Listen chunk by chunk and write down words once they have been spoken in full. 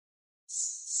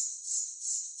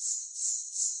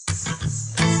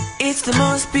It's the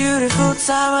most beautiful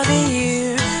time of the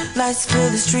year. Lights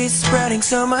fill the streets, spreading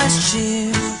so much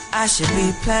cheer. I should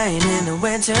be playing in the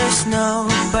winter snow,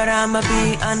 but I'ma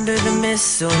be under the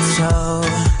mistletoe.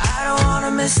 I don't wanna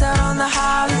miss out on the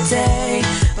holiday,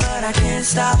 but I can't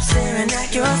stop staring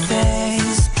at your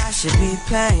face. I should be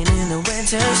playing in the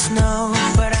winter snow,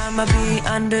 but I'ma be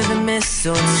under the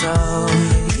mistletoe.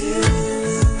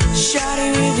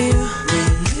 Shawty with you,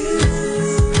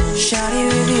 shawty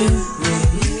with you,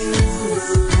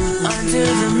 under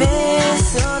the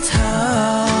mistletoe.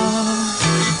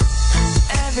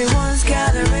 Everyone's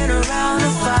gathering around the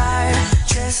fire,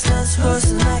 chestnuts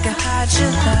roasting like a hot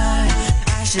July.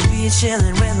 I should be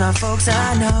chilling with my folks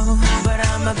I know, but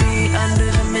I'ma be under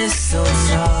the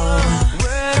mistletoe.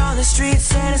 Word on the street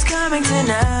said it's coming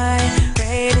tonight.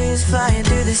 Reindeers flying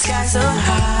through the sky so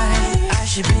high. I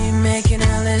should be making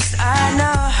a list, I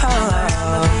know, but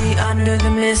I'ma be under the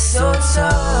mistletoe.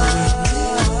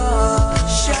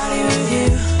 Shawty with you,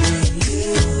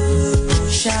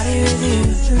 shawty with you,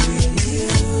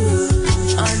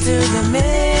 under the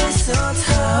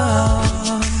mistletoe.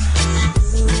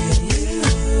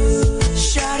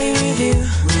 Shawty with you,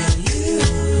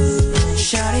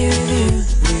 shawty with you,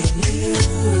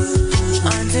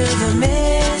 under the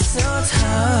mistletoe.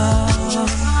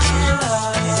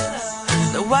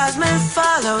 The wise men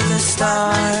follow the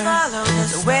star,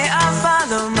 the way I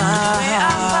follow my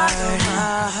heart,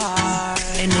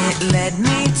 and it led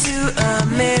me to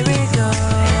America.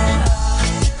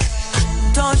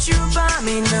 Don't you buy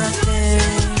me nothing,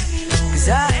 'cause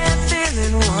I am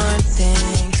feeling one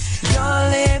thing. Your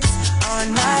lips on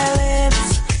my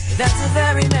lips, that's a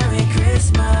very Merry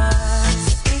Christmas.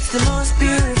 It's the most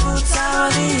beautiful time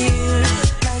of the year.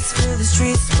 Lights fill the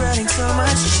streets, spreading so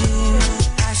much cheer.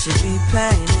 I should be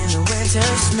playing in the winter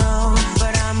snow,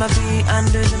 but I'ma be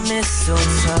under the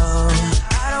mistletoe.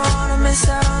 I don't wanna miss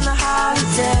out on the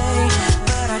holiday,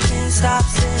 but I can't stop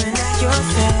staring at your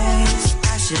face.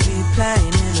 I should be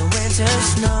playing in the winter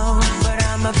snow, but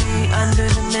I'ma be under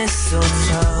the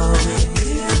mistletoe.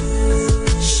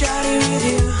 Shawty with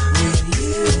you,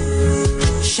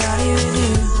 shawty with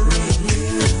you,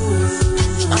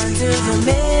 under the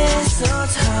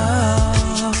mistletoe.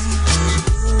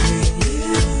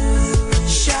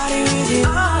 Shawty with you,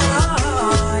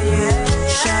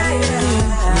 shawty with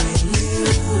you,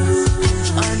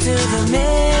 under the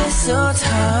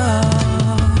mistletoe.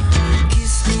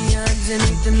 Kiss me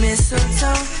underneath the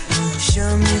mistletoe.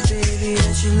 Show me, baby,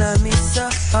 that you love me so.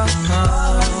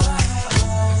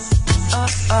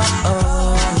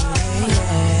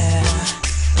 Yeah.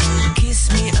 Kiss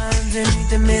me underneath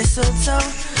the mistletoe.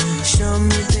 Show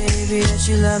me, baby, that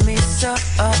you love me so.